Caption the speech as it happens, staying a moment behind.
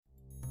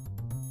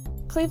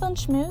Cleveland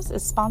Schmooze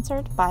is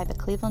sponsored by the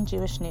Cleveland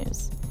Jewish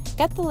News.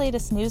 Get the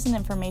latest news and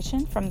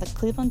information from the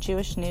Cleveland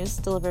Jewish News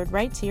delivered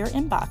right to your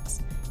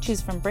inbox.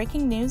 Choose from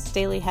breaking news,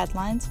 daily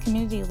headlines,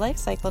 community life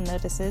cycle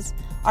notices,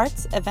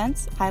 arts,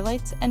 events,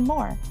 highlights, and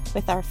more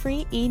with our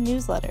free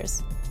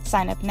e-newsletters.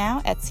 Sign up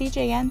now at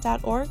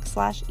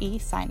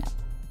cjn.org/e-signup.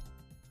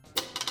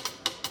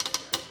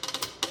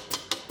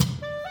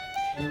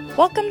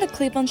 Welcome to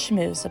Cleveland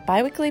Schmooze, a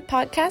biweekly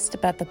podcast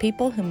about the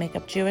people who make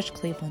up Jewish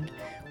Cleveland.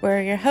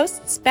 We're your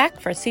hosts back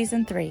for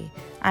Season 3.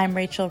 I'm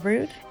Rachel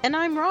Rude. And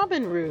I'm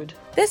Robin Rude.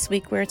 This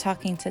week we're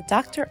talking to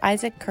Dr.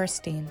 Isaac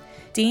Kirstein,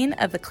 Dean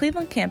of the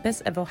Cleveland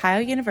campus of Ohio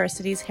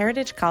University's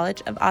Heritage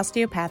College of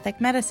Osteopathic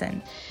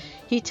Medicine.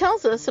 He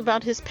tells us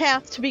about his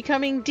path to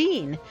becoming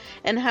dean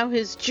and how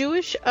his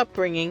Jewish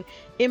upbringing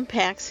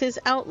impacts his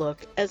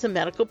outlook as a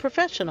medical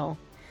professional.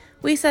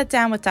 We sat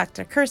down with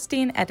Dr.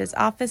 Kirstein at his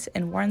office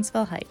in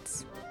Warrensville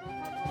Heights.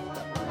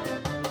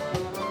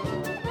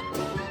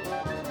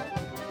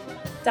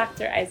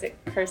 Dr. Isaac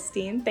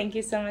Kirstein, thank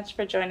you so much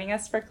for joining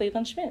us for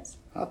Cleveland Schmooze.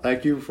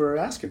 Thank you for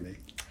asking me.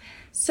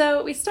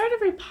 So we start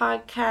every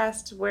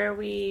podcast where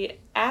we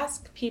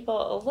ask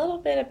people a little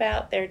bit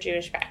about their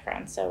Jewish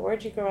background. So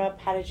where'd you grow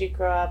up? How did you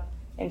grow up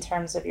in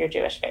terms of your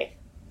Jewish faith?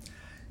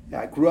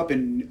 Yeah, I grew up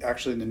in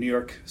the New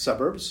York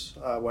suburbs,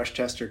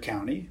 Westchester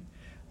County.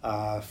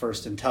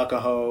 First in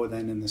Tuckahoe,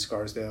 then in the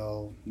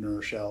Scarsdale, New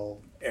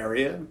Rochelle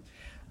area.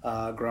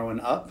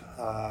 Growing up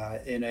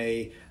in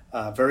a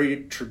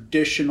very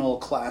traditional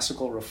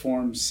classical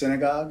Reformed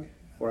synagogue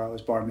where I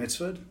was bar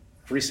mitzvahed.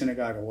 Free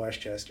Synagogue of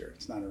Westchester.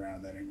 It's not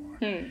around anymore.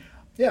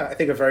 Yeah, I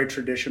think a very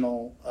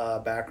traditional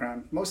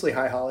background. Mostly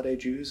high holiday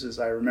Jews, as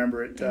I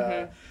remember it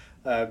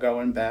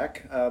going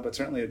back, but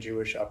certainly a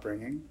Jewish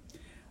upbringing.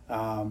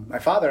 My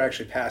father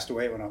actually passed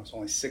away when I was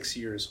only 6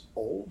 years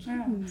old.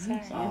 Oh,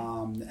 sorry.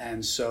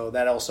 And so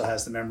that also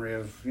has the memory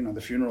of, the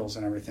funerals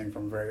and everything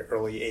from a very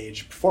early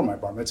age before my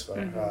bar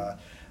mitzvah,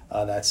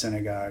 that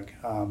synagogue.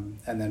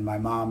 And then my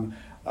mom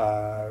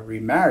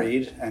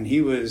remarried, and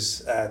he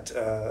was at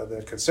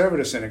the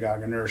conservative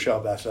synagogue in New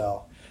Rochelle,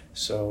 Bethel.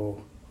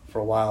 So for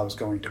a while I was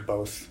going to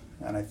both,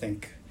 and I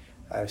think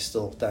I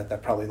still,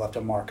 that probably left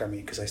a mark on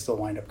me because I still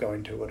wind up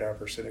going to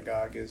whatever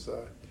synagogue is,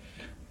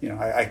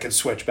 I can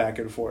switch back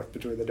and forth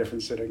between the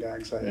different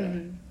synagogues.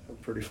 I'm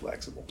pretty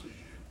flexible.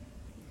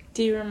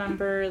 Do you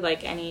remember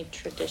any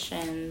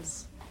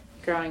traditions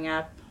growing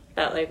up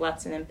that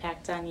left an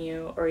impact on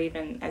you, or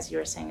even as you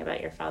were saying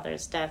about your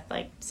father's death,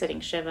 sitting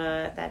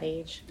Shiva at that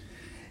age?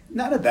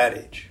 Not at that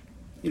age.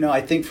 I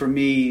think for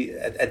me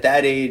at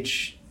that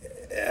age,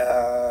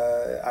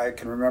 I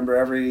can remember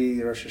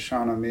every Rosh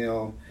Hashanah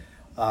meal.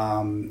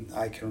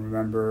 I can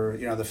remember,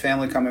 the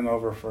family coming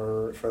over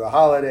for the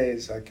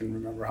holidays. I can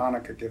remember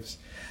Hanukkah gifts.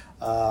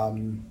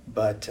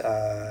 But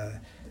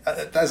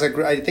as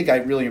I think I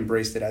really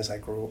embraced it as I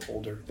grew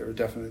older. There were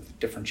definitely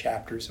different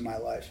chapters in my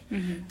life.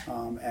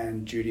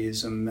 And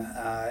Judaism,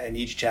 and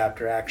each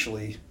chapter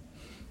actually,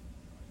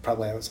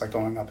 probably I was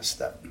going up a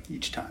step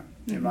each time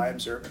in my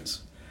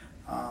observance.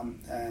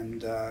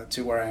 And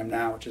to where I am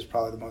now, which is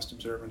probably the most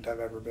observant I've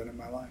ever been in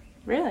my life.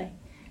 Really?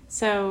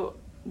 So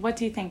what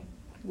do you think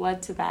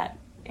led to that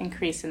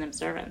increase in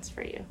observance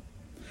for you?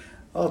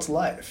 Well, it's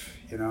life,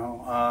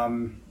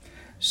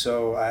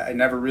 So I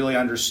never really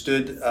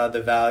understood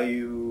the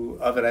value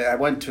of it. I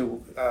went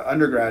to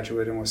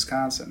undergraduate in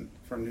Wisconsin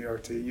from New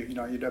York to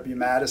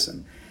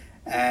UW-Madison,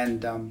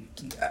 and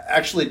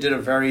actually did a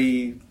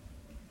very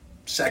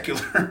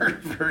secular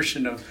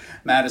version of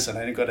Madison. I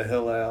didn't go to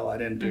Hillel. I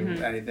didn't do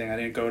anything. I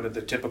didn't go to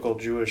the typical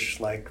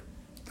Jewish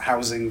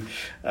housing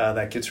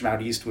that kids from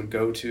out east would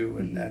go to,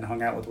 and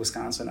hung out with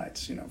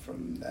Wisconsinites,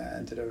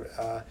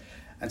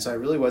 and so I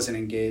really wasn't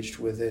engaged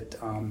with it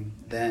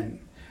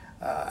then.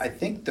 I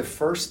think the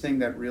first thing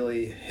that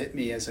really hit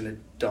me as an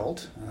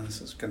adult,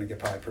 this is going to get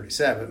probably pretty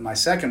sad, but my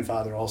second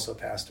father also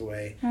passed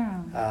away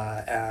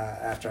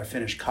after I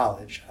finished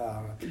college.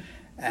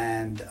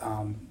 And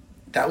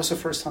that was the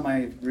first time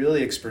I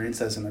really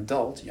experienced as an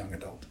adult, young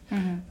adult,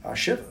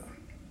 Shiva.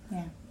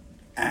 Yeah.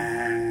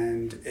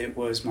 And it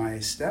was my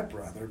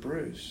stepbrother,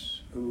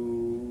 Bruce,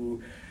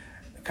 who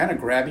kind of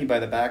grabbed me by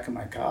the back of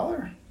my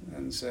collar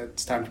and said,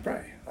 "It's time to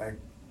pray."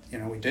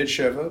 We did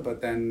Shiva,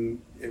 but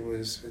then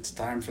it's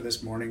time for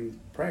this morning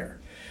prayer.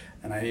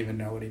 And I didn't even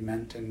know what he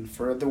meant. And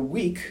for the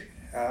week,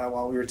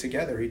 while we were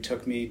together, he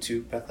took me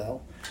to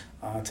Bethel,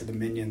 to the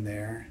minyan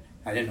there.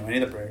 I didn't know any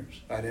of the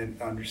prayers. I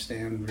didn't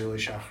understand really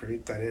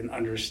Shachrit.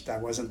 I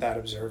wasn't that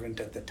observant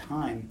at the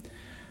time.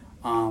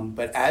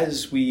 But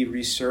as we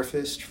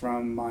resurfaced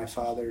from my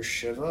father's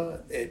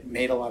Shiva, it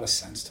made a lot of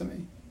sense to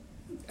me.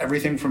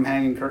 Everything from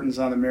hanging curtains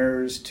on the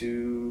mirrors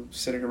to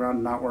sitting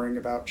around not worrying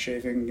about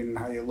shaving and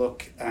how you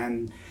look,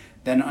 and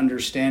then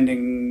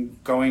understanding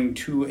going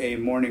to a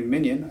morning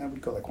minyan. I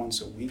would go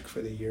once a week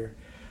for the year,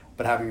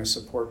 but having a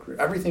support group.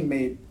 Everything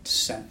made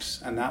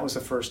sense, and that was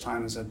the first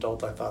time as an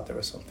adult I thought there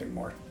was something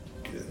more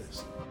to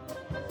this.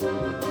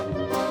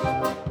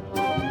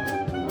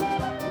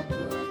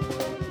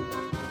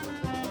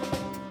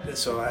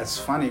 so that's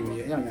funny.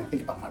 I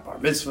think about my bar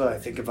mitzvah, I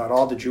think about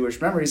all the Jewish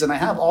memories, and I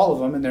have all of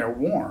them, and they're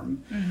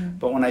warm. Mm-hmm.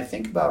 But when I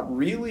think about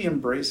really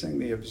embracing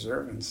the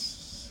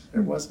observance, it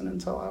wasn't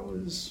until I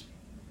was,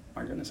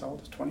 my goodness, how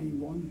old?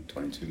 21,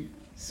 22.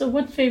 So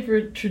what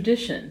favorite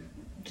tradition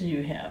do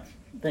you have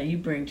that you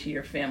bring to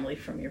your family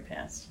from your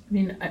past? I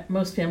mean,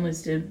 most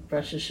families did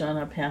Rosh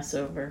Hashanah,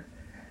 Passover.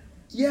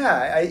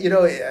 Yeah, I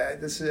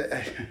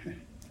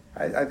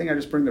think I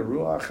just bring the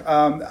ruach.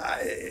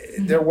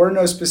 There were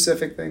no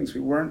specific things. We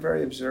weren't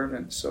very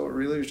observant, so it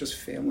really was just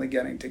family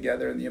getting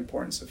together and the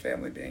importance of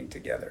family being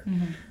together.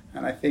 Mm-hmm.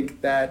 And I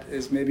think that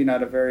is maybe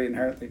not a very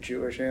inherently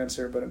Jewish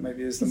answer, but it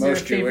maybe is the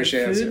most Jewish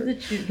answer. Is there a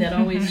food that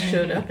always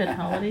showed up at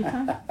holiday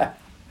time?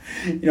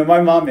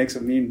 My mom makes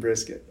a mean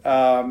brisket.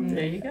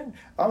 There you go.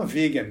 I'm a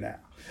vegan now.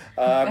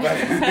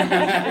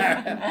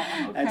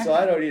 And so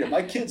I don't eat it.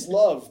 My kids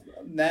love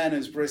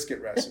Nana's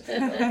brisket recipe.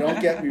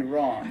 Don't get me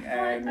wrong.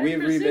 And we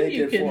remake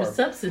it for them. You can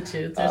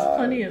substitute. There's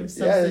plenty of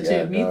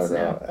substitute meats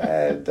now.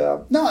 And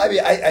I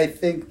mean, I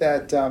think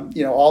that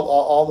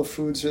all the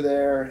foods are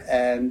there,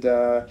 and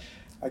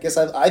I guess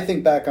I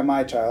think back on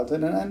my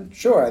childhood, and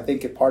sure, I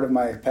think part of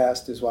my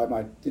past is why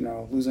my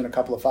losing a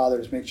couple of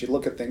fathers makes you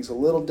look at things a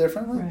little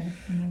differently. Right.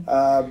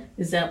 Mm-hmm.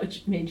 Is that what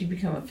made you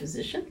become a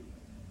physician?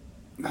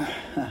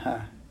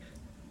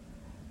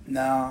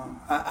 No,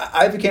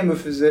 I became a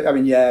physician. I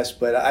mean, yes,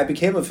 but I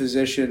became a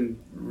physician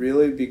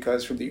really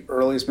because from the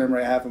earliest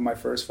memory I have of my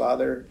first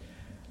father,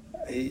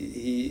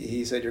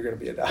 he said, "You're going to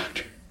be a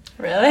doctor."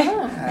 Really?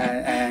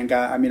 And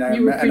I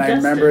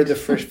remember the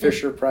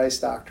Fisher Price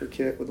doctor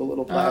kit with a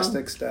little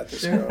plastic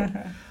stethoscope.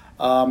 Sure.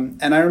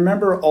 And I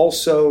remember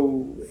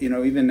also,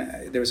 even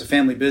there was a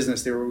family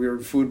business. We were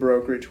in food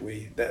brokerage.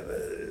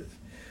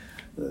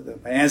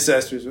 My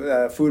ancestors,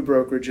 food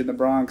brokerage in the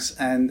Bronx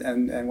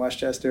and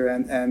Westchester,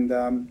 and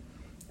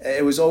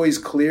it was always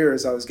clear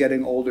as I was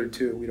getting older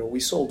too. We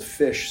sold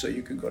fish so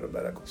you could go to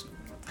medical school.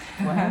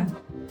 Wow.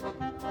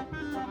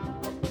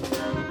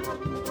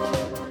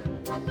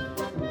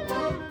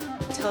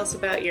 Tell us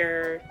about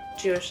your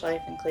Jewish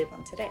life in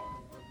Cleveland today.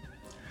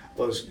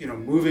 Well,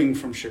 moving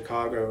from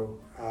Chicago,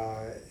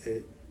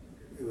 it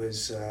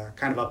was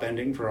kind of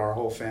upending for our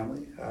whole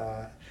family.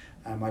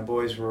 My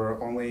boys were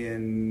only I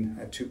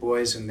had two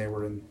boys, and they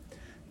were in,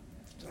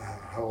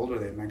 how old are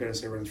they? My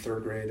goodness, they were in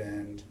 3rd grade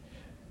and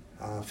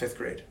 5th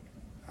grade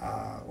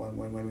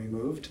when we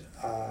moved.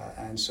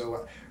 And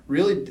so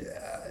really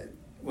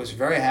was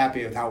very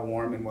happy with how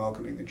warm and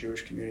welcoming the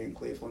Jewish community in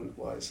Cleveland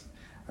was.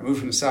 I moved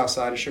from the south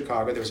side of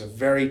Chicago. There was a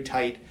very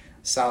tight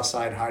South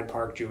Side Hyde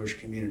Park Jewish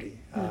community,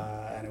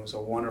 and it was a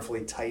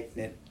wonderfully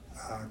tight-knit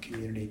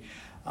community.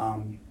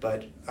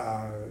 But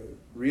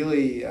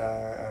really,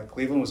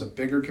 Cleveland was a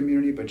bigger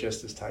community, but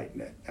just as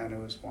tight-knit, and it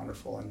was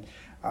wonderful. And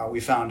we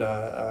found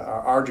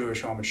our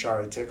Jewish home at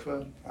Shaarei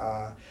Tikva,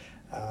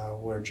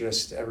 where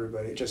just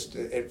everybody,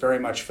 it very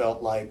much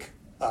felt like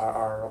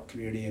our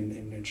community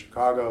in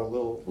Chicago, a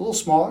little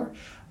smaller,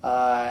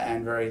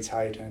 and very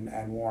tight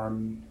and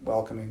warm,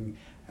 welcoming,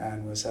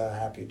 and was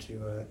happy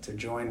to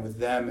join with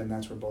them. And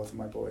that's where both of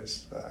my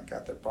boys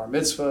got their bar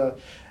mitzvah,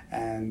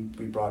 and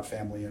we brought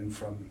family in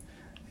from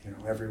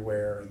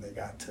everywhere, and they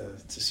got to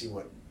see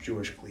what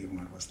Jewish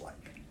Cleveland was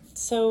like.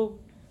 So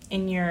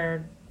in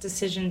your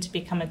decision to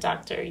become a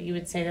doctor, you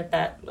would say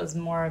that was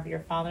more of your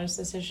father's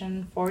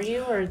decision for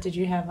you, or did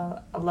you have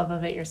a love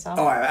of it yourself?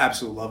 Oh, I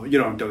absolutely love it. You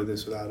don't do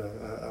this without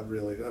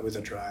with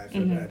a drive,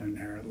 mm-hmm. an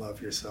inherent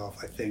love yourself.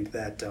 I think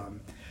that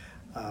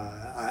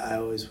I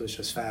always was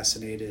just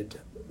fascinated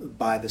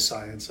by the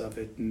science of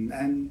it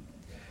and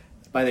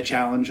by the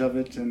challenge of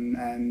it,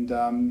 and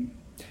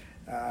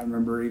I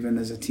remember even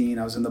as a teen,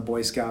 I was in the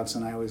Boy Scouts,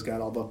 and I always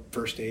got all the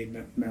first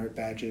aid merit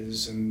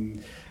badges,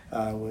 and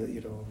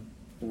we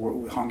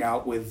hung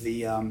out with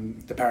the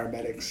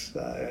paramedics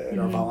in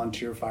our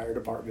volunteer fire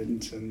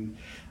department, and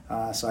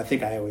so I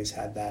think I always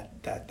had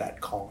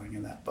that calling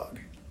and that bug.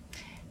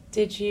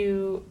 Did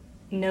you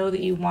know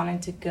that you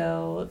wanted to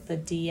go the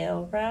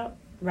DO route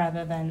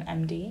rather than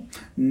MD?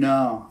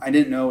 No, I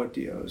didn't know what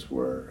DOs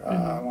were.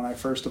 When I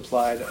first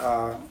applied,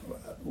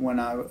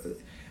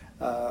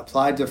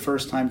 applied the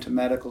first time to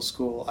medical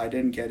school, I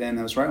didn't get in.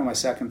 It was right when my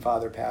second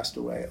father passed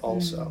away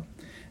also.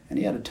 And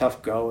he had a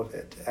tough go of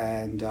it.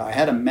 And I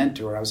had a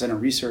mentor. I was in a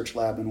research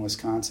lab in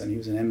Wisconsin. He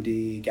was an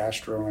MD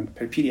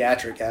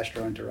pediatric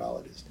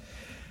gastroenterologist.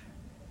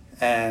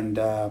 And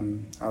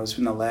I was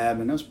in the lab,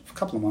 and it was a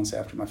couple of months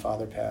after my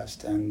father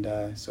passed. And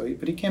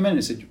but he came in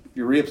and said,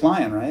 "You're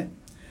reapplying, right?"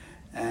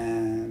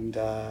 And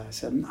I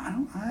said,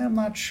 I am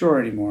not sure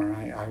anymore.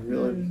 I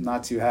really am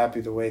not too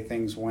happy the way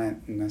things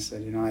went. And I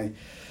said,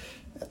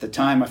 at the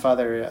time, my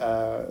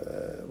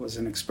father was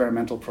in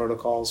experimental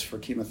protocols for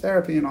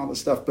chemotherapy and all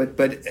this stuff. But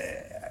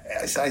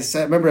I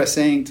remember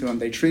saying to him,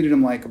 they treated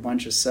him like a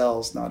bunch of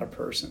cells, not a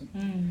person.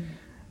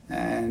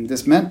 And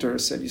this mentor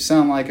said, "You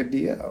sound like a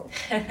DO."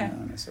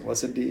 And I said,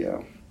 "What's a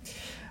DO?"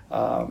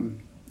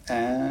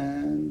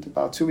 And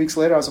about 2 weeks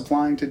later, I was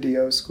applying to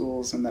DO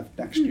schools, and the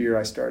next year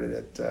I started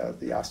at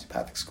the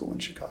osteopathic school in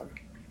Chicago.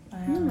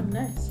 Oh,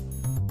 nice.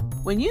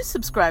 When you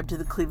subscribe to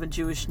the Cleveland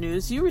Jewish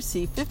News, you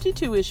receive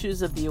 52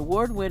 issues of the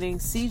award-winning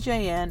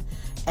CJN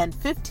and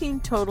 15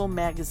 total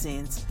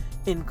magazines,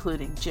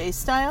 including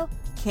J-Style,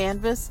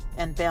 Canvas,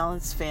 and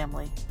Balanced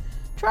Family.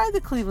 Try the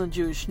Cleveland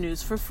Jewish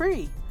News for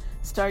free.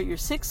 Start your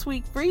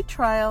 6-week free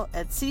trial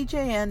at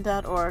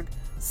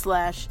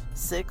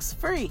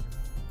cjn.org/6free.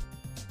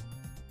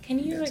 Can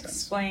you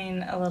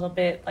explain a little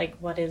bit, like,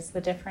 what is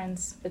the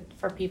difference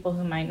for people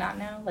who might not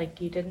know,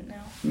 like you didn't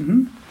know?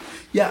 Mm-hmm.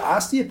 Yeah,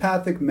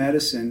 osteopathic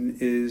medicine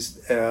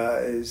is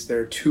there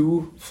are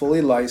two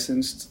fully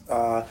licensed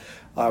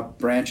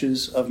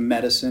branches of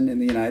medicine in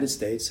the United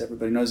States.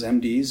 Everybody knows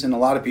MDs, and a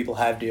lot of people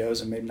have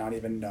DOs and may not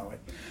even know it.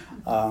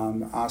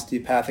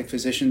 Osteopathic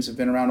physicians have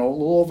been around a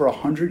little over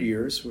 100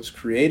 years. It was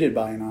created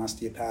by an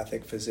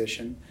osteopathic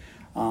physician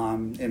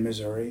in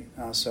Missouri.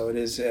 So it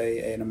is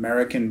an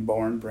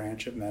American-born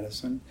branch of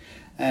medicine.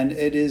 And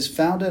it is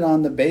founded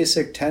on the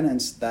basic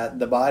tenets that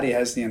the body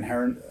has the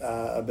inherent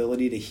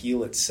ability to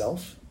heal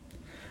itself,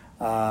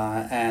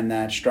 and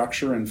that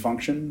structure and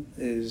function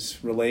is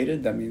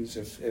related. That means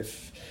if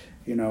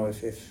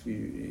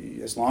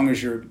as long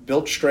as you're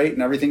built straight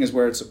and everything is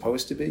where it's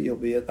supposed to be, you'll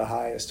be at the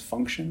highest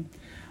function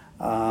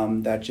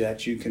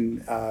that you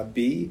can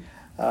be.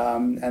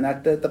 And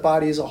that the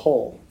body is a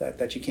whole,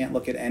 that you can't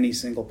look at any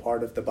single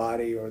part of the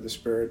body or the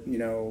spirit,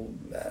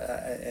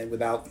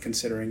 without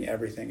considering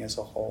everything as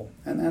a whole.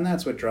 And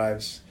that's what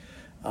drives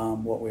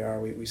what we are.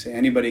 We say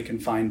anybody can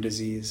find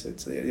disease.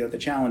 It's the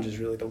challenge is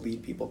really to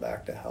lead people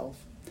back to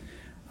health.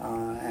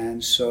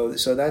 And so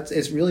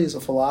it really is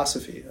a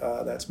philosophy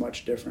that's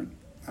much different,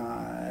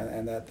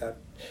 and that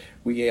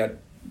we get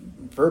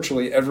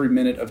virtually every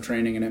minute of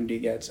training an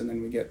MD gets, and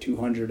then we get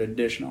 200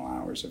 additional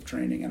hours of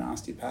training in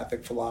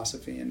osteopathic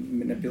philosophy and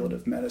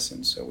manipulative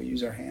medicine. So we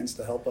use our hands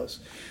to help us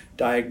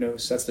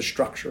diagnose. That's the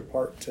structure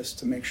part, just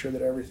to make sure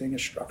that everything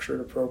is structured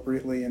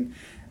appropriately, and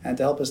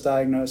to help us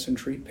diagnose and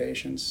treat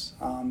patients,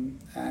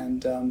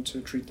 and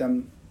to treat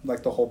them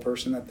like the whole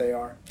person that they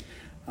are.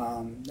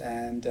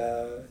 And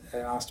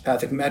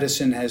osteopathic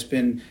medicine has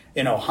been,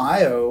 in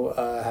Ohio,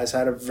 has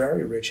had a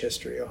very rich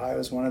history. Ohio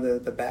is one of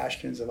the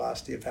bastions of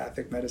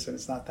osteopathic medicine.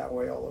 It's not that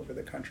way all over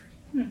the country.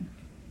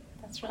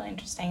 That's really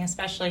interesting,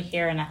 especially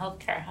here in a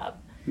healthcare hub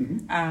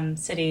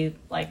city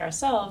like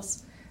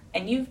ourselves.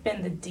 And you've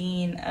been the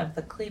dean of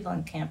the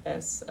Cleveland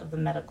campus of the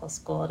medical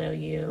school at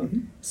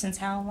OU since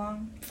how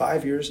long?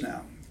 5 years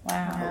now.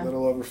 Wow. A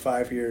little over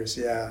 5 years,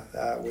 yeah.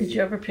 Did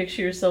you ever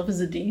picture yourself as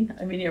a dean?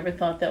 I mean, you ever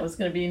thought that was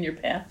going to be in your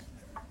path?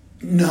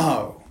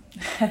 No,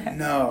 I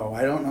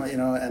don't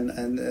know. And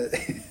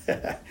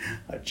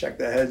I check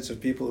the heads of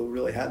people who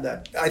really had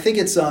that. I think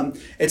it's a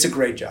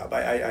great job.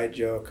 I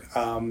joke.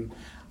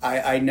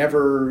 I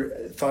never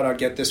thought I'd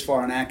get this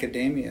far in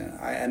academia.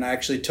 I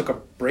actually took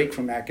a break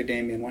from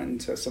academia and went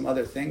into some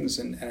other things,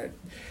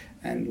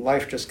 and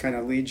life just kind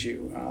of leads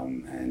you.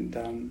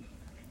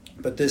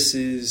 But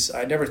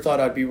I never thought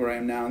I'd be where I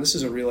am now. And this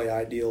is a really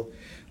ideal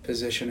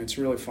position. It's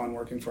really fun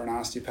working for an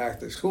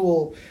osteopathic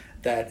school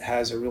that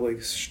has a really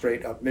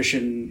straight up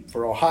mission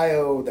for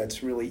Ohio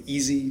that's really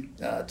easy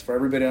for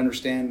everybody to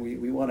understand.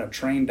 We want to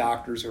train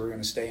doctors who are going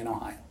to stay in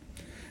Ohio.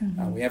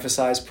 We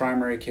emphasize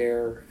primary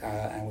care,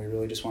 and we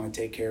really just want to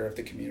take care of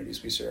the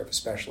communities we serve,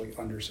 especially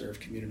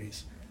underserved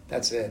communities.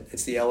 That's it.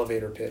 It's the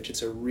elevator pitch.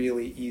 It's a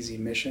really easy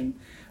mission,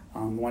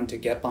 one to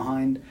get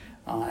behind.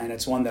 And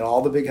it's one that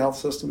all the big health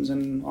systems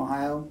in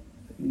Ohio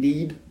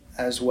need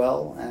as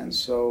well. And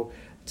so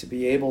to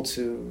be able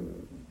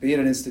to be at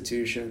an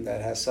institution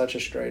that has such a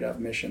straight up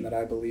mission that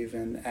I believe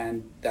in,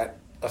 and that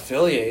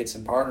affiliates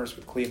and partners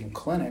with Cleveland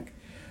Clinic,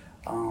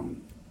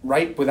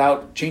 right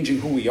without changing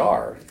who we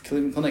are.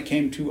 Cleveland Clinic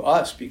came to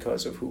us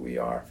because of who we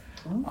are.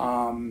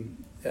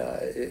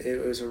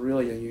 It was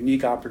really a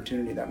unique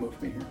opportunity that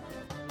moved me here.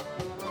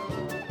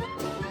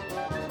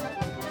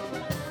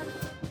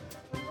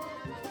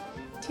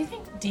 Do you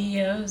think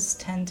DOs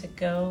tend to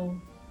go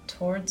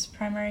towards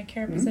primary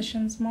care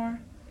positions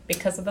more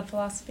because of the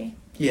philosophy?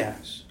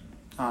 Yes.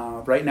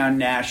 Right now,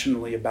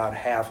 nationally, about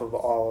half of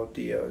all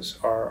DOs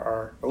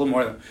are a little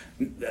more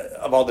than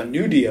of all the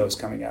new DOs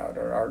coming out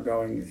are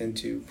going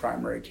into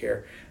primary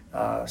care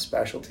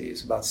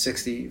specialties. About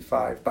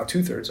 65, about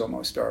 2/3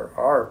 almost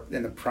are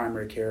in the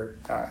primary care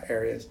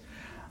areas,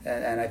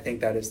 and I think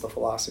that is the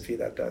philosophy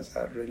that does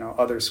that.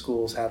 Other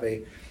schools have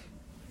a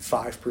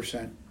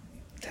 5%.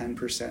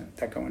 10%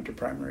 that go into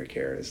primary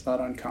care. It's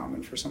not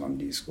uncommon for some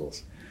MD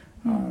schools.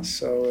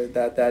 So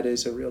that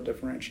is a real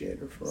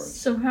differentiator for us.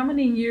 So how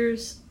many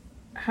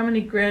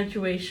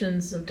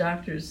graduations of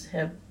doctors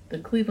have the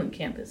Cleveland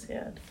campus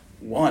had?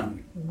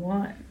 One.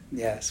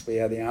 Yes, we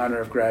had the honor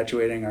of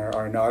graduating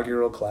our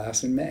inaugural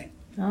class in May.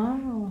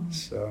 Oh,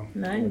 so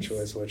nice.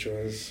 Which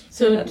was.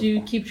 So do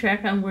you keep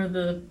track on where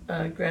the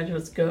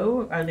graduates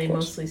go? Are they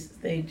mostly,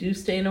 they do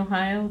stay in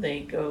Ohio? They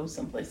go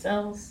someplace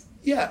else?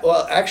 Yeah,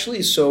 well,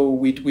 actually, so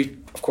we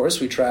of course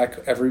we track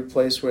every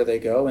place where they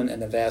go,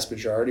 and the vast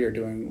majority are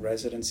doing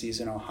residencies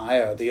in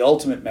Ohio. The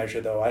ultimate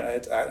measure, though, I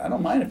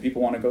don't mind if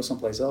people want to go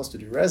someplace else to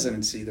do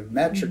residency. The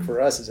metric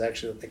for us is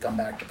actually that they come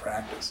back to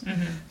practice.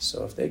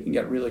 So if they can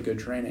get really good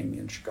training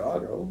in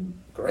Chicago,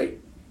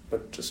 great.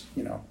 But just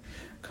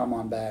come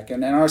on back.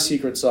 And our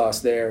secret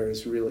sauce there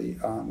is really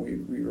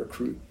we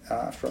recruit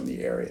from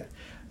the area.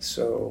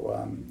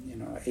 So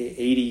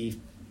 80.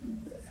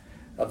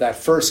 Of that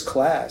first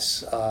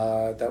class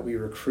that we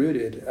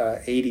recruited,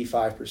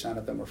 85%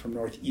 of them were from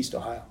Northeast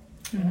Ohio,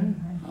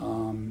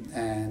 and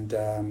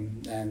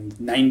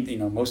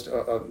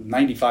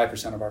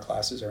 95% of our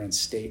classes are in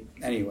state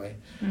anyway.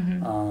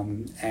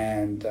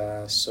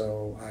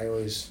 So I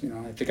always,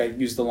 I think I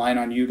used the line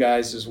on you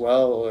guys as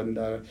well. And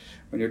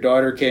when your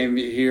daughter came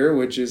here,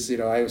 which is, I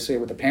always say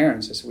with the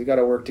parents, I said we got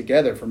to work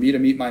together. For me to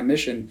meet my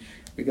mission,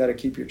 we got to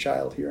keep your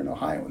child here in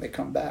Ohio when they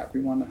come back.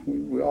 We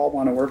all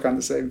want to work on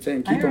the same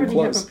thing. Keep them close. I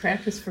already have a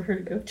practice for her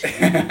to go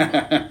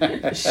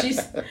to.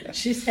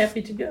 she's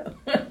happy to go,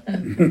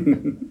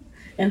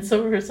 and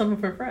so are some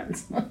of her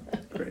friends,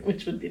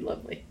 which would be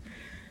lovely.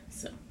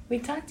 So we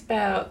talked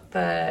about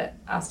the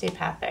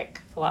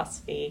osteopathic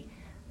philosophy,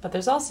 but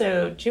there's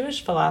also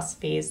Jewish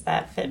philosophies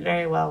that fit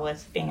very well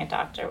with being a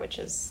doctor, which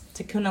is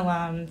tikkun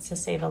olam, to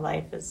save a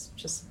life, is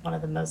just one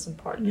of the most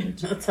important.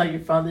 That's how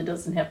your father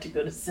doesn't have to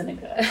go to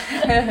synagogue.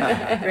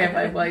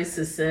 Rabbi Weiss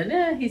has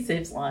said, he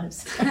saves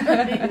lives. He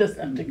doesn't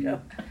have to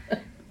go.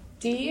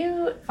 Do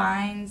you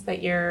find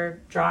that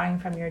you're drawing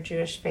from your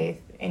Jewish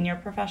faith in your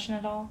profession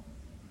at all?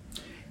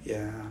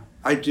 Yeah,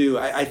 I do.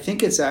 I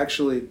think it's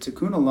actually,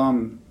 tikkun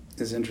olam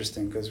is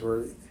interesting because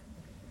we're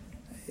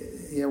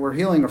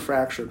healing a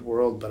fractured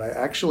world, but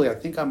I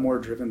think I'm more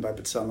driven by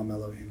B'Tselem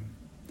Elohim.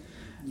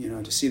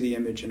 To see the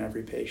image in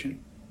every patient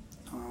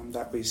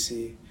that we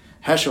see.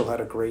 Heschel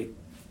had a great,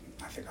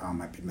 I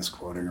might be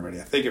misquoting already.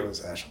 I think it was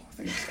Heschel.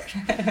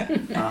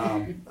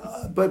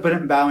 But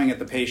in bowing at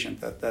the patient,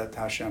 that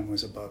Hashem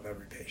was above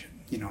every patient,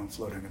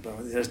 floating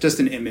above. There's just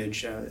an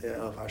image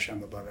of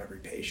Hashem above every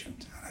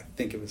patient. I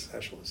think it was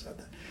Heschel who said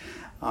that.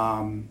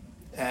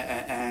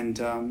 And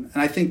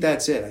I think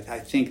that's it. I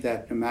think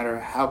that no matter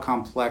how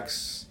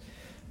complex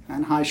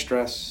and high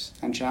stress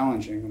and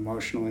challenging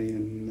emotionally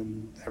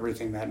and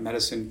everything that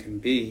medicine can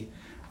be,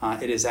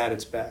 it is at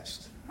its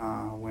best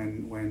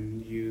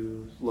when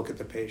you look at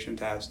the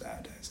patient as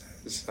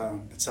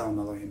B'Tselem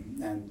Elohim.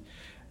 And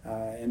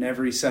in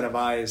every set of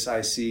eyes,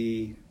 I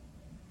see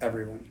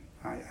everyone.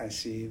 I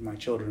see my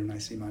children. I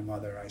see my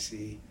mother. I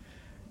see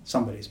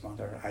somebody's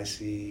mother. I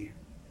see.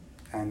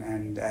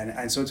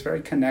 And so it's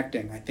very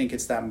connecting. I think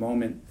it's that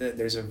moment that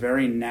there's a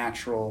very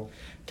natural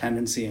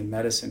tendency in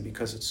medicine,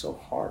 because it's so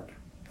hard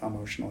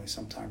emotionally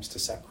sometimes to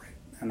separate.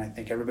 And I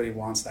think everybody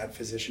wants that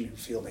physician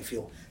who they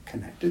feel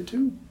connected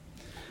to.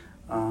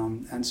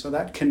 And so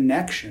that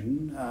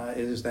connection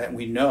is that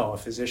we know a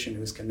physician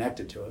who's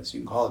connected to us. You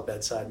can call it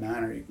bedside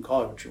manner, you can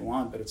call it what you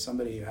want, but it's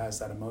somebody who has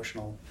that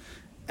emotional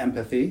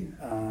empathy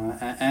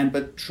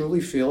but truly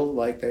feel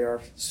like they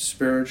are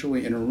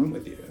spiritually in a room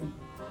with you.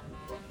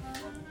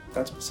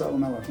 That's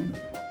B'Tselem Elohim.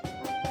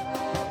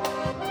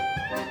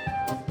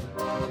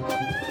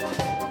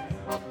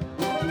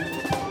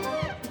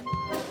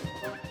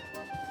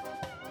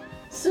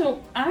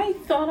 So I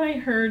thought I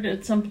heard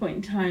at some point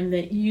in time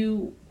that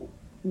you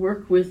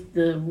work with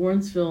the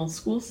Warrensville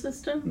school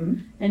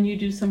system, and you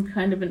do some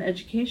kind of an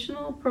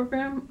educational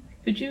program.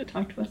 Could you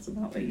talk to us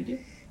about what you do?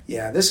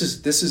 Yeah, this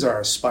is our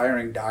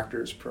aspiring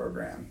doctors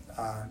program.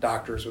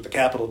 Doctors with a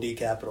capital D,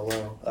 capital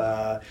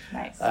O.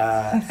 Nice.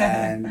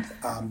 And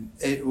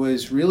it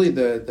was really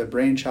the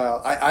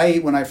brainchild.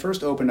 When I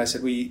first opened, I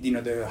said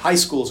the high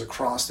school's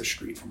across the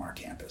street from our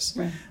campus,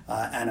 right.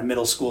 And a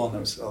middle school,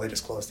 and they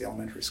just closed the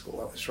elementary school.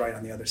 That was right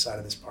on the other side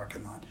of this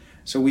parking lot.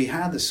 So we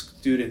had the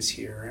students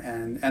here,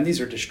 and these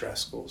are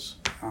distress schools.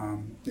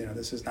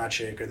 This is not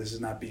Shaker, this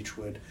is not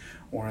Beechwood.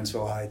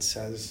 Warrensville Heights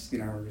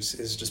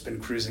has just been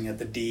cruising at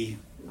the D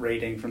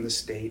rating from the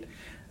state,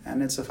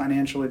 and it's a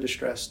financially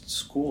distressed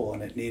school,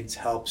 and it needs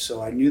help.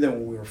 So I knew that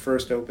when we were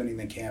first opening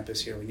the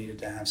campus here, we needed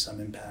to have some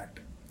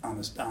impact on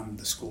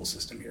the school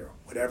system here,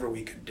 whatever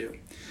we could do.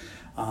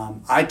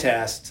 I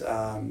tasked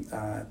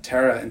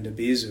Tara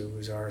Ndebizu,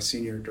 who's our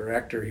senior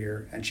director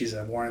here, and she's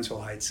a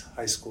Warrensville Heights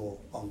High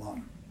School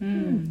alum.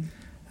 And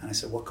I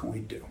said, what can we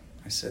do?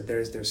 I said,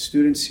 there's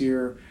students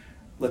here.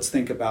 Let's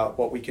think about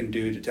what we can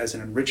do as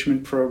an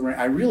enrichment program.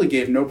 I really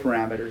gave no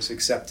parameters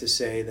except to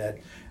say that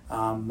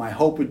my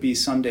hope would be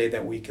someday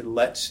that we could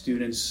let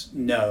students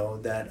know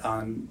that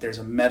there's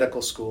a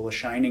medical school, a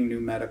shining new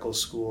medical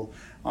school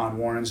on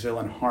Warrensville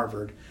and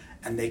Harvard,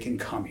 and they can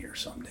come here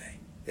someday.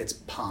 It's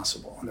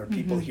possible, and there are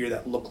people here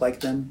that look like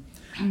them,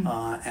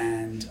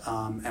 and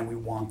we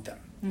want them.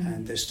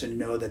 And just to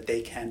know that they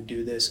can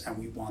do this, and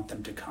we want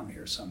them to come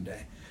here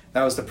someday.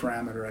 That was the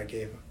parameter I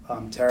gave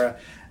Tara.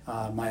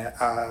 I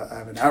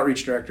have an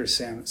outreach director,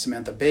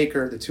 Samantha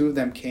Baker. The two of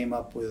them came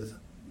up with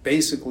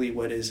basically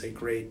what is a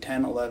grade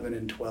 10, 11,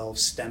 and 12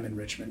 STEM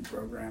enrichment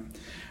program,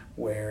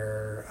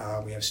 where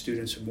we have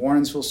students from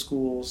Warrensville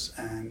schools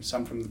and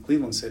some from the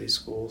Cleveland City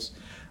schools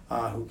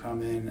who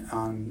come in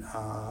on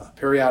a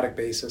periodic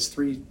basis,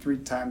 three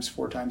times,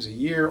 4 times a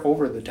year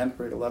over the 10th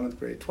grade, 11th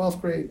grade,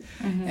 12th grade,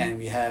 and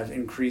we have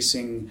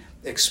increasing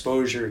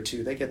exposure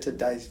to. They get to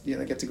they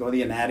get to go to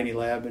the anatomy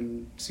lab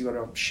and see what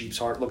a sheep's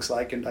heart looks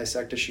like and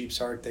dissect a sheep's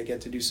heart. They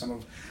get to do some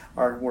of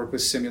our work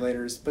with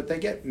simulators, but they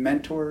get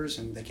mentors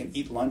and they can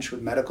eat lunch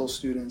with medical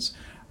students.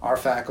 Our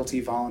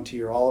faculty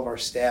volunteer, all of our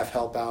staff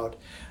help out,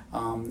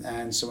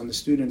 and so when the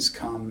students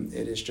come,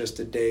 it is just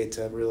a day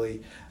to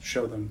really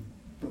show them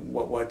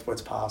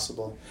what's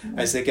possible.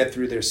 As they get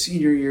through their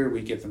senior year,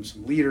 we give them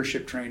some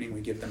leadership training.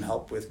 We give them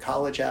help with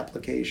college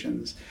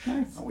applications.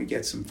 Nice. We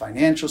get some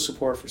financial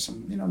support for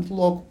some,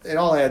 local. It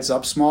all adds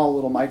up, small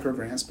little micro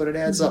grants, but it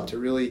adds up to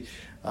really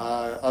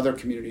other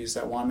communities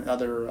that want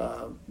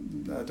other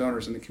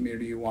donors in the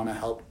community who want to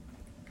help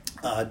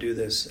do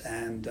this,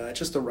 and it's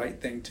just the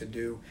right thing to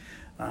do.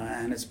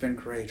 And it's been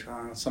great.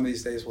 Some of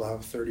these days we'll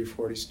have 30,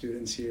 40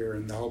 students here,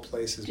 and the whole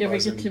place is buzzing. Do you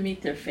ever get to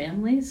meet their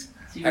families?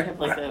 Do you have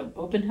like an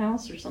open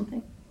house or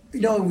something?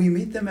 We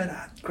meet them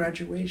at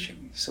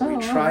graduation. So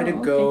we try to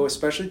go,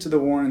 especially to the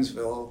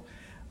Warrensville.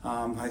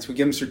 We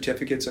give them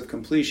certificates of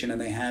completion,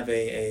 and they have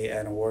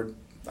an award,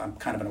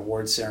 kind of an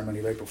award ceremony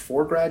right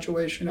before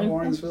graduation at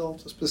Warrensville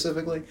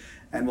specifically.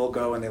 And we'll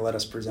go, and they let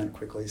us present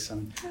quickly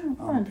some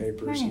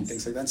papers and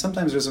things like that. And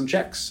sometimes there's some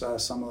checks.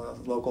 Some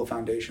of the local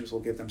foundations will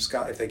give them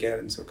if they get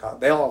into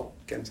college. They all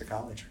get into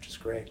college, which is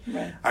great.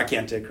 Right. I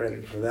can't take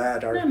credit for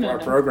that, our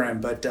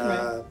program, but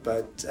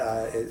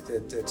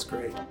it's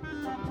great.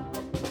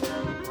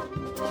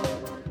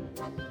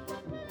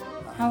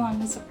 How long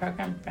has the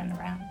program been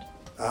around?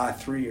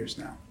 3 years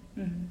now.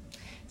 Mm-hmm.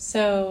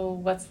 So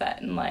what's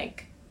that in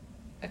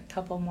a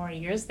couple more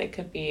years they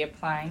could be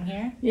applying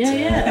here?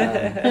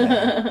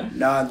 Yeah.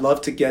 No, I'd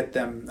love to get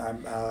them.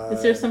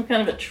 Is there some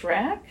kind of a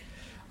track?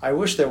 I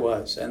wish there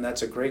was, and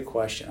that's a great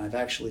question. I've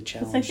actually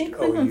challenged I think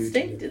Cleveland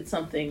State did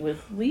something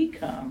with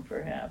LECOM,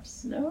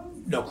 perhaps.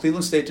 No,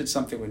 Cleveland State did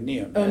something with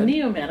NeoMed. Oh,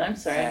 NeoMed. I'm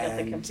sorry, I got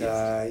that confused.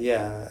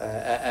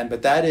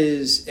 But that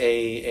is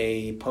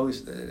a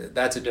post.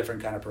 That's a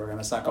different kind of program.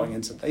 It's not going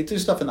into. They do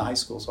stuff in the high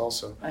schools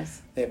also.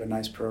 Nice. They have a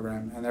nice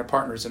program, and their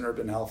partners in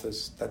Urban Health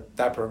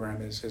that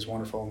program is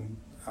wonderful.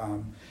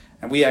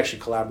 And we actually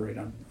collaborate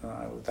on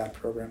with that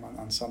program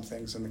on some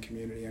things in the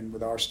community and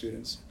with our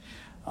students.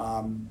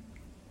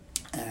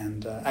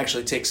 And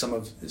actually take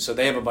so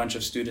they have a bunch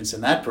of students in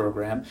that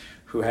program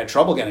who had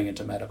trouble getting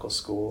into medical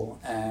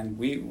school,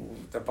 and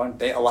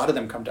a lot of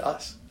them come to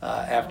us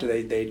after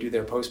they do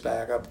their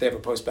post-bac. They have a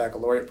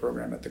post-baccalaureate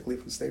program at the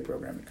Cleveland State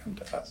program and come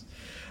to us.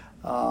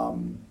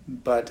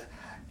 But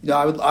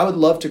I would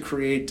love to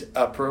create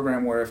a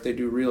program where if they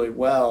do really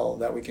well,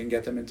 that we can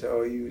get them into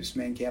OU's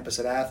main campus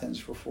at Athens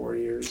for 4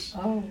 years.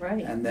 Oh,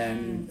 right. And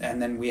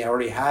then we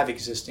already have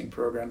existing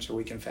programs where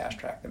we can fast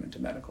track them into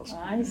medical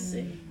school. I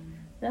see.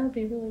 That would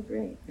be really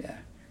great. Yeah.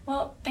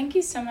 Well, thank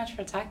you so much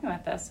for talking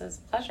with us. It was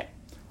a pleasure.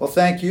 Well,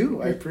 thank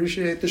you. I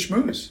appreciate the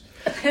schmooze.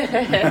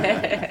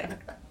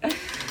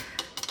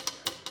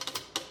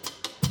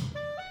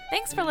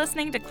 Thanks for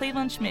listening to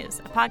Cleveland Schmooze,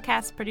 a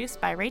podcast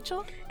produced by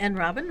Rachel and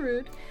Robin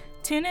Rood.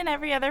 Tune in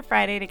every other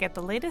Friday to get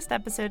the latest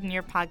episode in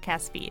your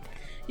podcast feed.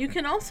 You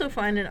can also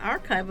find an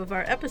archive of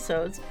our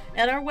episodes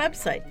at our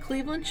website,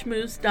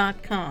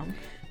 clevelandschmooze.com.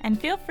 And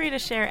feel free to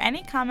share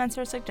any comments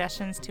or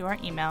suggestions to our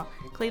email,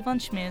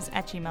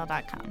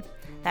 clevelandschmooze@gmail.com.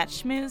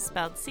 That's schmooze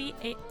spelled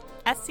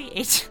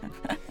S-C-H.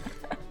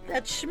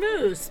 That's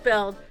schmooze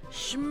spelled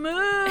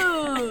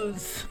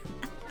schmooze.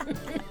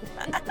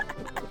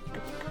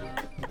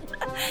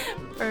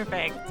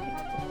 Perfect.